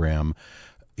Circle program.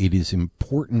 It is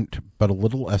important, but a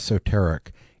little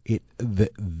esoteric.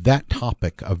 That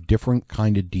topic of different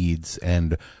kind of deeds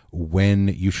and when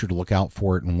you should look out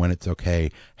for it and when it's okay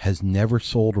has never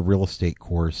sold a real estate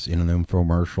course in an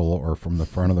infomercial or from the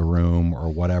front of the room or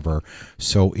whatever,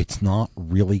 so it's not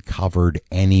really covered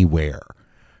anywhere.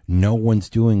 No one's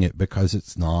doing it because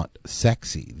it's not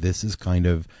sexy. This is kind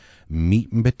of meat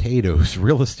and potatoes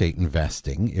real estate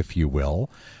investing, if you will.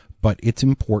 But it's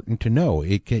important to know.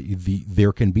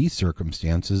 There can be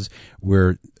circumstances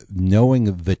where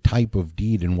knowing the type of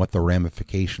deed and what the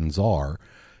ramifications are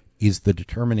is the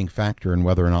determining factor in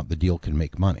whether or not the deal can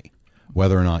make money,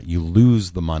 whether or not you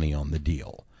lose the money on the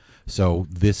deal. So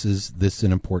this is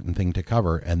an important thing to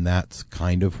cover, and that's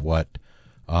kind of what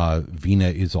Vena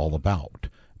is all about,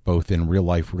 both in real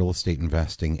life real estate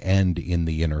investing and in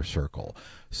the Inner Circle.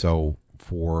 So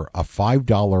for a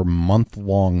 $5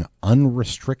 month-long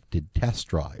unrestricted test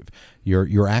drive,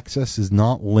 your access is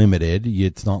not limited.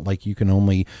 It's not like you can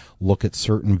only look at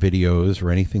certain videos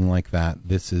or anything like that.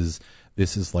 This is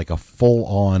like a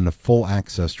full-on, full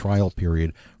access trial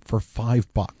period for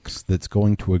 $5 that's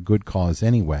going to a good cause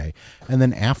anyway. And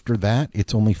then after that,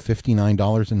 it's only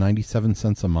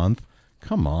 $59.97 a month.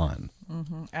 Come on.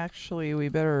 Mm-hmm. Actually, we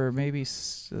better maybe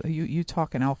you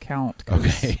talk and I'll count.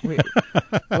 Okay. we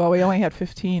only had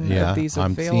 15 of these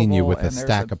available. I'm seeing you with a and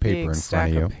stack of paper in front of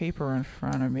you. Stack of paper in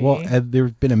front of me. Well,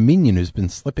 there's been a minion who's been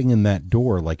slipping in that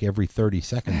door like every 30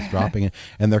 seconds, dropping it,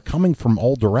 and they're coming from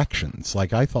all directions.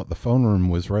 Like I thought the phone room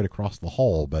was right across the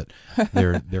hall, but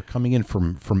they're coming in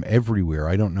from everywhere.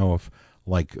 I don't know if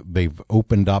like they've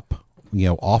opened up,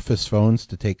 office phones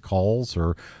to take calls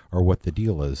or what the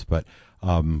deal is, but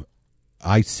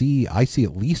I see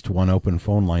at least one open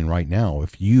phone line right now.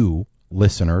 If you,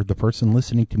 listener, the person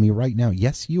listening to me right now,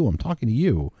 yes, you, I'm talking to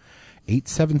you,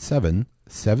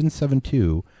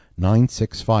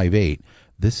 877-772-9658.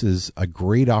 This is a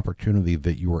great opportunity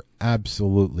that you are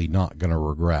absolutely not going to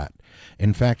regret.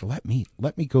 In fact, let me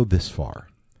go this far.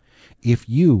 If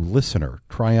you, listener,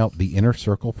 try out the Inner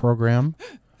Circle program.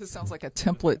 This sounds like a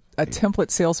template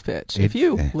sales pitch. If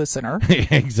you, listener.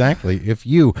 Exactly. If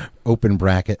you, open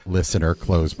bracket, listener,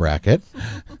 close bracket,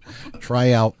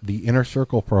 try out the Inner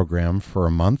Circle program for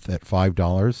a month at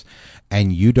 $5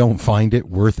 and you don't find it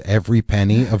worth every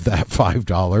penny of that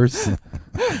 $5,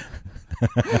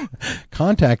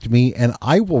 contact me and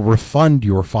I will refund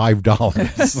your $5.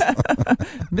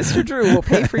 Mr. Drew will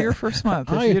pay for your first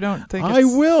month if you don't think I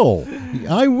will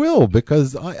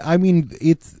because I mean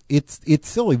it's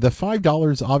silly. The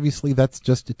 $5, obviously that's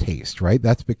just a taste, right?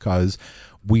 That's because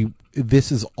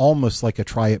this is almost like a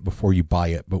try it before you buy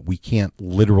it, but we can't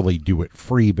literally do it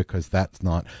free because that's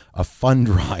not a fund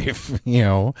drive,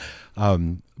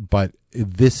 but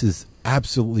this is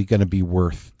absolutely going to be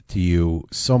worth to you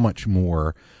so much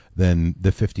more than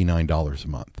the $59 a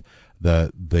month.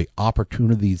 The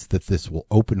opportunities that this will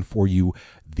open for you,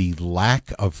 the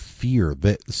lack of fear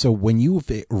so when you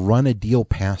run a deal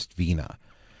past Vena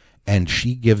and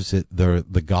she gives it the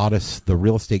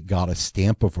real estate goddess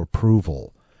stamp of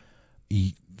approval,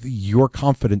 your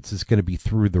confidence is going to be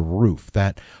through the roof.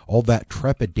 That all that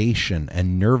trepidation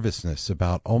and nervousness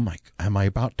about, am I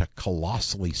about to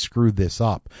colossally screw this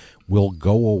up, will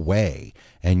go away,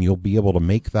 and you'll be able to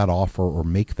make that offer or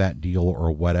make that deal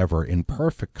or whatever in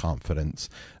perfect confidence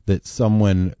that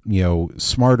someone,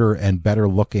 smarter and better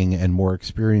looking and more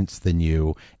experienced than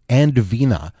you and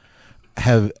Vena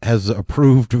has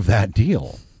approved of that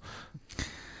deal.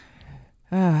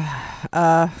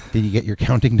 Did you get your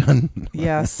counting done?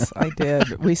 Yes, I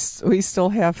did. We still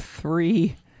have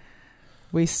three.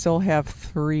 We still have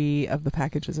 3 of the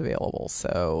packages available,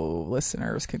 so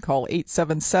listeners can call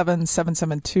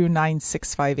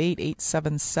 877-772-9658,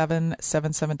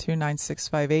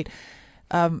 877-772-9658.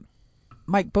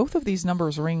 Mike, both of these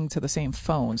numbers ring to the same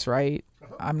phones, right?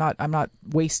 I'm not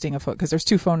wasting a phone because there's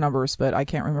 2 phone numbers, but I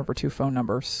can't remember 2 phone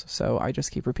numbers, so I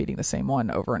just keep repeating the same one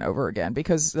over and over again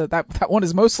because that one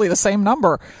is mostly the same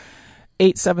number.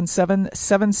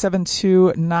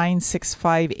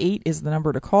 877-772-9658 is the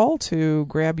number to call to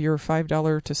grab your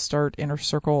 $5 to start Inner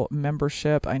Circle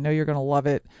membership. I know you're going to love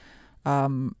it,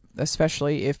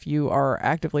 especially if you are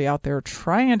actively out there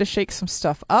trying to shake some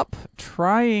stuff up,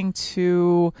 trying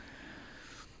to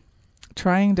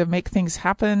make things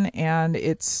happen, and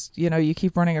it's, you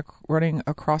keep running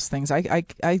across things. I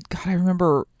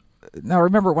remember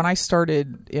when I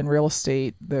started in real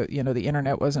estate, the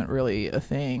internet wasn't really a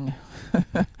thing.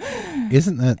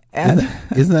 Isn't that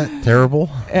terrible?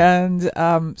 And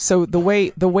so the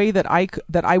way that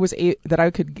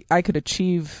I could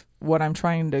achieve what I'm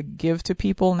trying to give to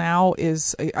people now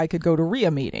is I could go to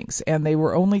RIA meetings, and they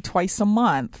were only twice a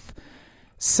month.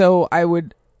 So I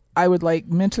would like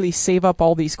mentally save up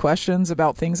all these questions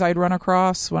about things I'd run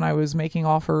across when I was making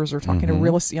offers or talking to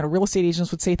real estate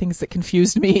agents would say things that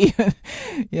confused me.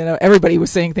 Everybody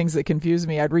was saying things that confused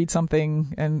me. I'd read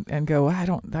something and go,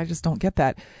 I just don't get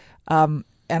that.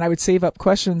 And I would save up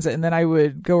questions, and then I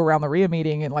would go around the RIA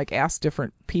meeting and like ask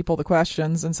different people the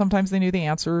questions, and sometimes they knew the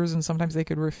answers and sometimes they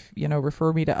could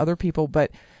refer me to other people.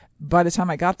 But by the time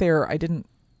I got there, I didn't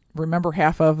remember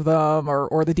half of them,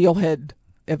 or the deal had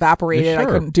evaporated. Yeah, sure. I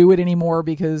couldn't do it anymore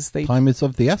because they time is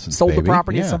of the essence. Sold baby. the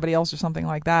property Yeah. to somebody else or something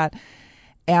like that.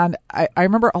 And I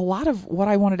remember a lot of what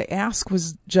I wanted to ask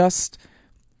was just,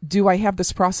 do I have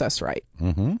this process right?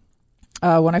 Mm-hmm.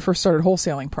 When I first started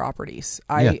wholesaling properties,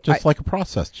 like a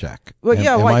process check. Well,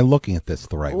 am I looking at this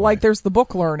the right way? Like there's the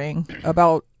book learning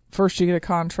about first you get a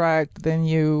contract, then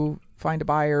you find a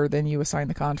buyer, then you assign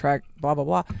the contract, blah, blah,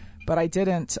 blah. But I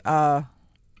didn't, I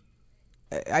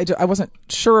wasn't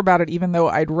sure about it, even though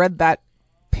I'd read that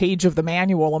page of the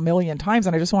manual a million times,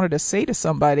 and I just wanted to say to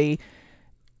somebody,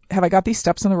 have I got these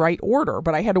steps in the right order?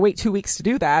 But I had to wait 2 weeks to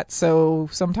do that, so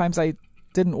sometimes I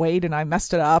didn't wait and I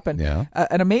messed it up. And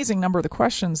an amazing number of the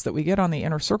questions that we get on the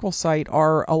Inner Circle site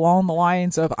are along the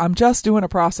lines of, I'm just doing a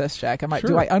process check.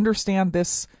 Do I understand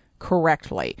this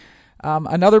correctly?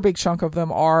 Another big chunk of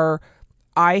them are,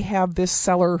 I have this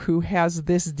seller who has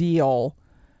this deal,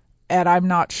 and I'm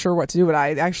not sure what to do.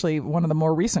 But one of the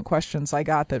more recent questions I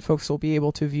got that folks will be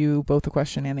able to view both the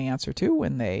question and the answer to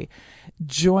when they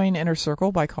join Inner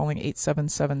Circle by calling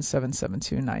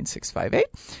 877-772-9658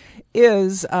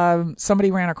 is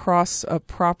somebody ran across a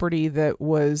property that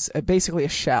was basically a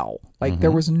shell. Like there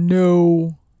was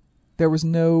nothing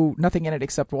in it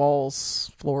except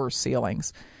walls, floors,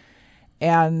 ceilings.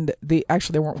 And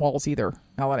there weren't walls either,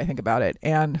 now that I think about it.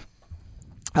 And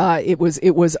it was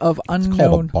of unknown. It's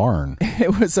called a barn.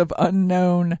 It was of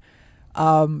unknown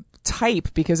type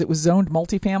because it was zoned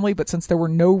multifamily, but since there were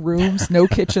no rooms, no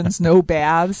kitchens, no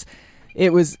baths,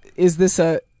 it was, is this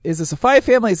a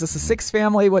 5-family? Is this a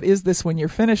 6-family? What is this when you're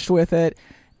finished with it?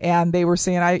 And they were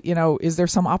saying, is there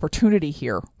some opportunity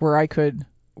here where I could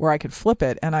flip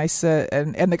it? And I said,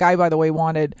 and the guy, by the way,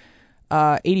 wanted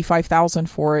 $85,000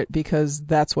 for it because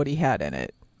that's what he had in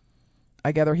it.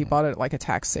 I gather he bought it at like a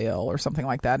tax sale or something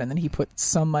like that, and then he put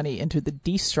some money into the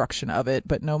destruction of it,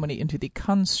 but no money into the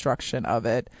construction of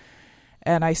it.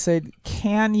 And I said,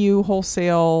 can you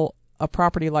wholesale a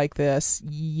property like this?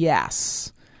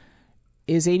 Yes.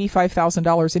 Is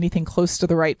 $85,000 anything close to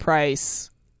the right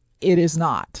price? It is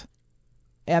not.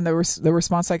 And the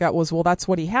response I got was, well, that's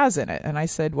what he has in it. And I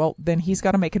said, well, then he's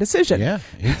got to make a decision. Yeah,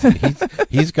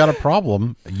 he's got a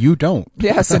problem. You don't.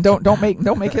 Yes, and don't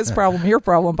make his problem your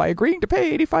problem by agreeing to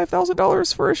pay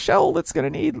 $85,000 for a shell that's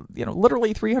going to need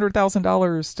literally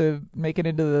 $300,000 to make it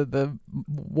into the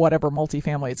whatever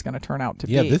multifamily it's going to turn out to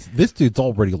be. Yeah, this dude's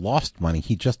already lost money.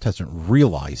 He just hasn't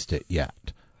realized it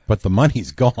yet. But the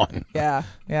money's gone. Yeah,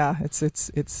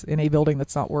 it's in a building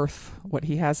that's not worth what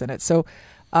he has in it. So.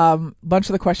 Bunch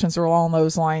of the questions are along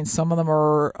those lines. Some of them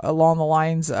are along the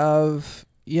lines of,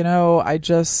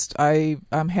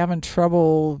 I'm having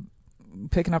trouble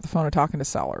picking up the phone and talking to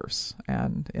sellers.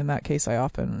 And in that case, I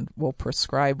often will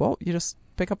prescribe, well, you just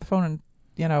pick up the phone and,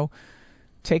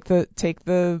 take the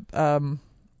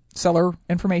seller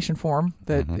information form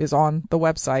that is on the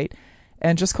website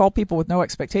and just call people with no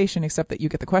expectation except that you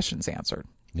get the questions answered.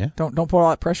 Yeah. Don't put all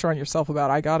that pressure on yourself about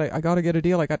I gotta get a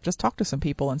deal. Just talk to some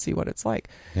people and see what it's like.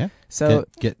 Yeah. So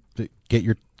get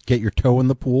your toe in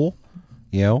the pool,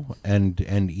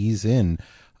 and ease in.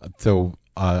 So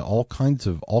all kinds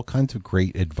of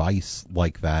great advice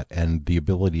like that, and the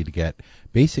ability to get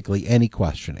basically any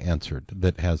question answered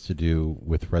that has to do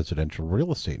with residential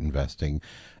real estate investing,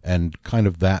 and kind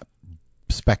of that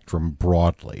spectrum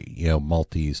broadly.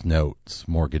 Multis, notes,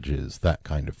 mortgages, that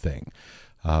kind of thing.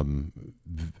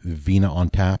 Vina on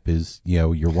Tap is,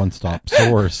 your one-stop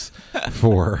source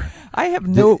for. I have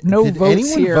no did votes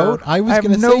anyone here. vote? I was have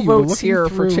going to no say you were votes looking here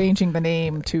through, for changing the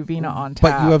name to Vina on Tap.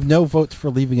 but you have no votes for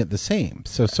leaving it the same.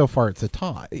 So far it's a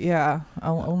tie. Yeah,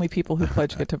 only people who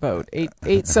pledge get to vote.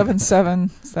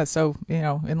 877. That's so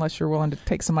unless you're willing to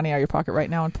take some money out of your pocket right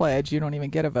now and pledge, you don't even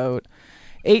get a vote.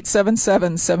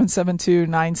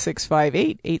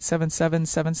 877-772-9658.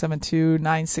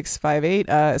 877-772-9658.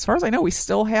 As far as I know, we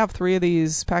still have 3 of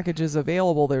these packages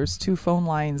available. There's 2 phone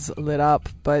lines lit up,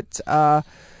 but no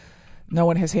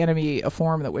one has handed me a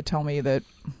form that would tell me that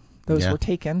those were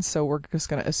taken. So we're just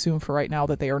going to assume for right now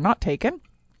that they are not taken.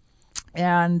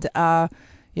 And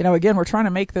again, we're trying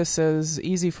to make this as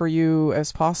easy for you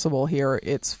as possible here.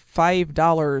 It's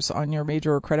 $5 on your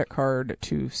major credit card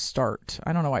to start.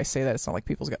 I don't know why I say that. It's not like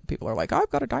people are like, I've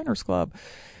got a Diners Club.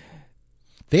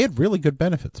 They had really good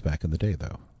benefits back in the day,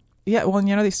 though. Yeah, well,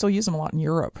 they still use them a lot in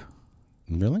Europe.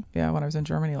 Really? Yeah, when I was in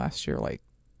Germany last year,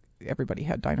 everybody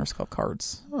had Diners Club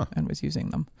cards and was using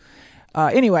them.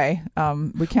 Anyway,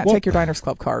 we can't take your Diners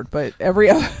Club card, but every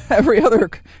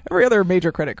other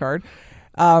major credit card.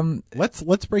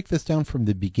 Let's break this down from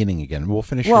the beginning again. We'll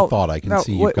finish your thought. I can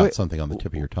see you've got something on the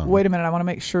tip of your tongue. Wait a minute. I want to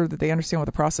make sure that they understand what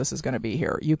the process is going to be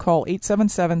here. You call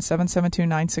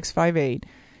 877-772-9658.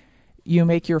 You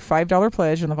make your $5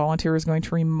 pledge, and the volunteer is going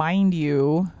to remind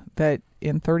you that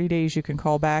in 30 days you can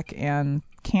call back and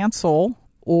cancel,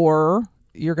 or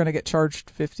you're going to get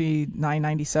charged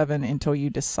 $59.97 until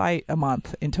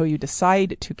you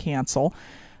decide to cancel.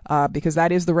 Because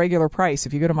that is the regular price.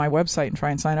 If you go to my website and try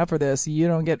and sign up for this, you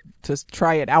don't get to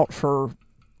try it out for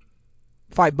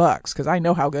 $5 because I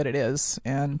know how good it is.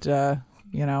 And, I'm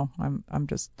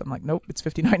like, nope, it's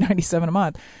 $59.97 a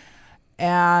month.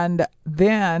 And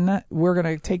then we're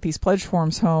going to take these pledge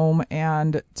forms home,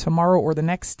 and tomorrow or the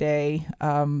next day,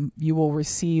 you will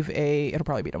receive it'll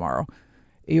probably be tomorrow.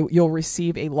 You'll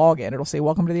receive a login. It'll say,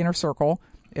 welcome to the Inner Circle.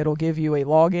 It'll give you a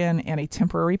login and a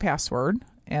temporary password.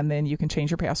 And then you can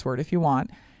change your password if you want.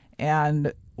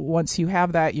 And once you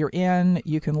have that, you're in.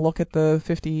 You can look at the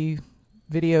 50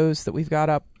 videos that we've got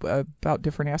up about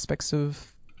different aspects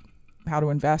of how to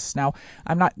invest. Now,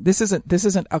 this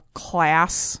isn't a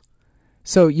class.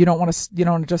 So you don't want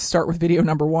to just start with video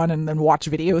number 1 and then watch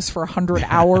videos for 100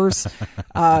 hours.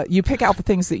 You pick out the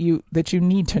things that you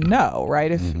need to know,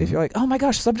 right? If you're like, oh my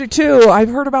gosh, subject 2, I've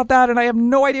heard about that and I have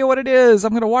no idea what it is.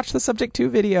 I'm going to watch the subject 2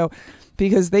 video.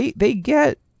 Because they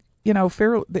get,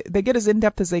 they get as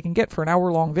in-depth as they can get for an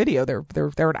hour-long video. They're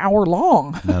an hour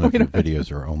long. None of your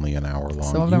videos are only an hour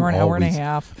long. Some of them are an hour and a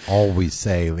half. Always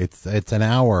say it's an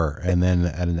hour, and then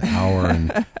at an hour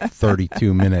and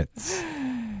 32 minutes.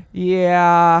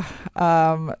 Yeah.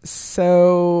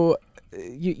 So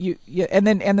you and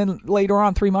then later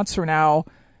on, 3 months from now,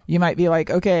 you might be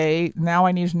like, okay, now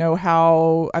I need to know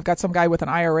how. I've got some guy with an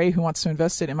IRA who wants to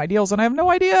invest it in my deals, and I have no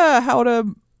idea how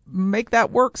to make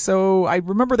that work. So I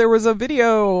remember there was a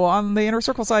video on the Inner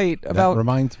Circle site about. That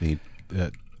reminds me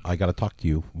that I got to talk to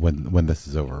you when this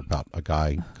is over about a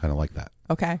guy kind of like that.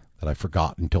 Okay. That I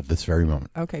forgot until this very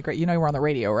moment. Okay, great. We're on the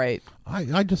radio, right?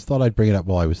 I just thought I'd bring it up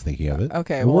while I was thinking of it.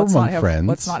 Okay. We're among friends.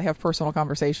 Let's not have personal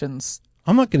conversation.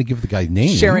 I'm not going to give the guy's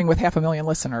name. Sharing with 500,000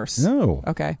 listeners. No.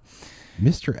 Okay.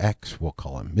 Mr. X, we'll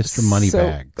call him. Mr.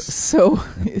 Moneybags. So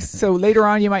later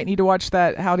on, you might need to watch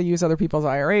that how to use other people's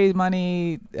IRA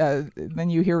money. Then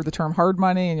you hear the term hard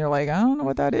money, and you're like, I don't know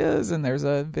what that is. And there's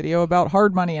a video about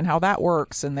hard money and how that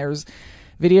works. And there's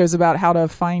videos about how to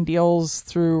find deals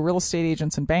through real estate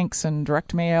agents and banks and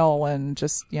direct mail. And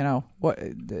just,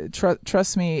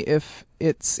 trust me, if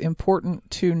it's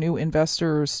important to new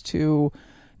investors to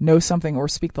know something or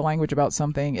speak the language about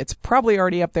something, it's probably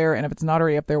already up there. And if it's not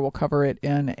already up there, we'll cover it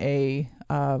in a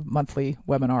monthly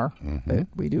webinar that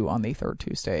we do on the third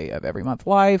Tuesday of every month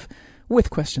live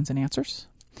with questions and answers.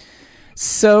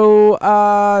 So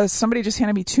somebody just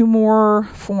handed me 2 more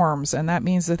forms, and that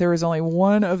means that there is only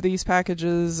one of these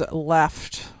packages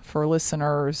left for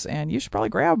listeners, and you should probably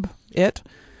grab it.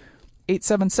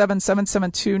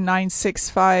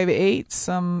 877-772-9658.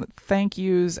 Some thank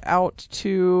yous out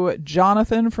to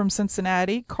Jonathan from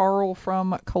Cincinnati, Carl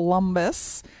from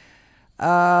Columbus,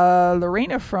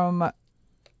 Lorena from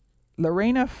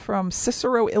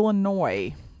Cicero,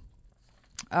 Illinois,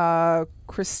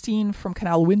 Christine from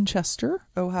Canal Winchester,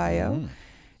 Ohio,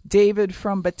 David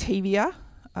from Batavia,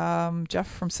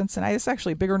 Jeff from Cincinnati. It's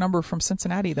actually a bigger number from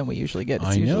Cincinnati than we usually get.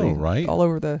 It's usually right? All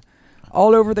over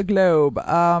the globe.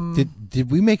 Did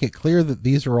we make it clear that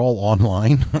these are all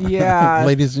online? Yeah.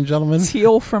 Ladies and gentlemen.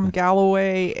 Teal from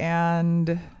Galloway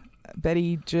and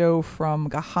Betty Joe from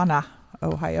Gahanna,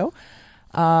 Ohio.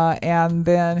 And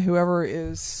then whoever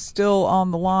is still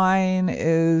on the line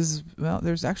is, well,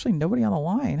 there's actually nobody on the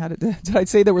line. Did I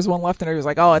say there was one left and I was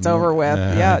like, oh, it's over with?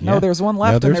 No, there's one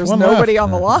left and there's nobody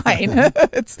on the line.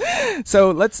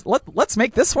 So let's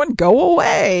make this one go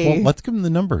away. Well, let's give them the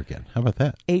number again. How about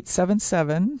that?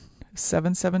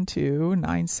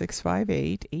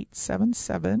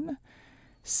 877-772-9658.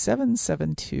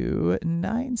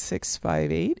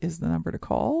 877-772-9658 is the number to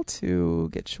call to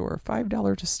get your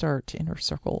 $5 to start Inner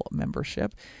Circle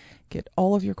membership. Get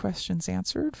all of your questions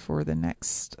answered for the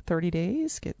next 30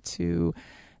 days. Get to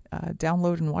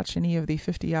download and watch any of the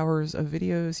 50 hours of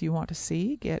videos you want to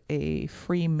see. Get a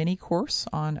free mini course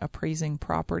on appraising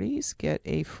properties. Get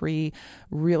a free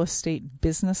real estate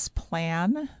business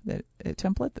plan, a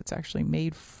template that's actually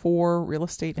made for real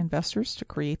estate investors to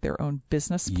create their own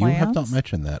business plans. You have not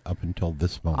mentioned that up until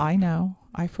this moment. I know.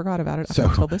 I forgot about it up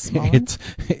until this moment.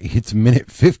 It's minute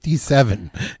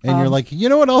 57, and you're like, you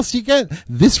know what else you get?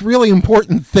 This really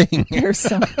important thing. There's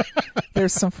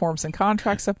some forms and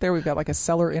contracts up there. We've got like a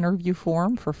seller interview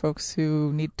form for folks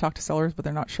who need to talk to sellers, but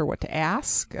they're not sure what to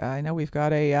ask. I know we've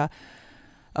got a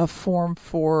form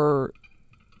for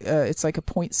it's like a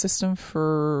point system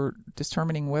for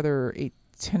determining whether a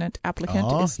tenant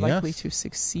applicant is likely to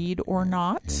succeed or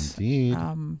not. Indeed.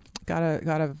 Got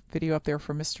a video up there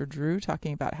from Mr. Drew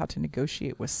talking about how to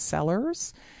negotiate with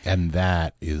sellers. And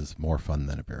that is more fun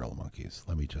than a barrel of monkeys,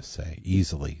 let me just say.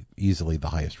 Easily the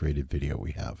highest rated video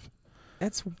we have.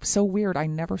 That's so weird. I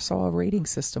never saw a rating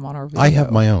system on our video. I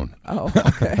have my own. Oh,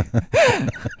 okay.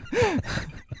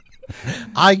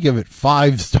 I give it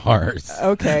 5 stars.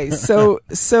 Okay, so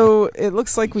it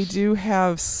looks like we do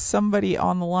have somebody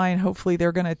on the line. Hopefully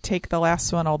they're going to take the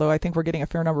last one, although I think we're getting a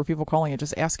fair number of people calling and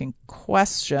just asking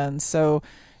questions. So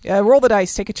roll the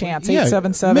dice, take a chance.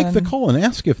 877. Make the call and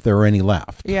ask if there are any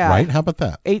left. Yeah. Right? How about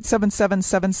that?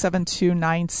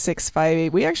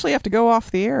 877-772-9658. We actually have to go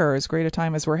off the air, as great a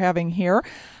time as we're having here.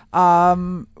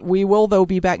 We will, though,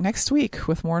 be back next week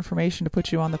with more information to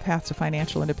put you on the path to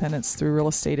financial independence through real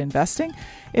estate investing.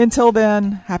 Until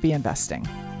then, happy investing.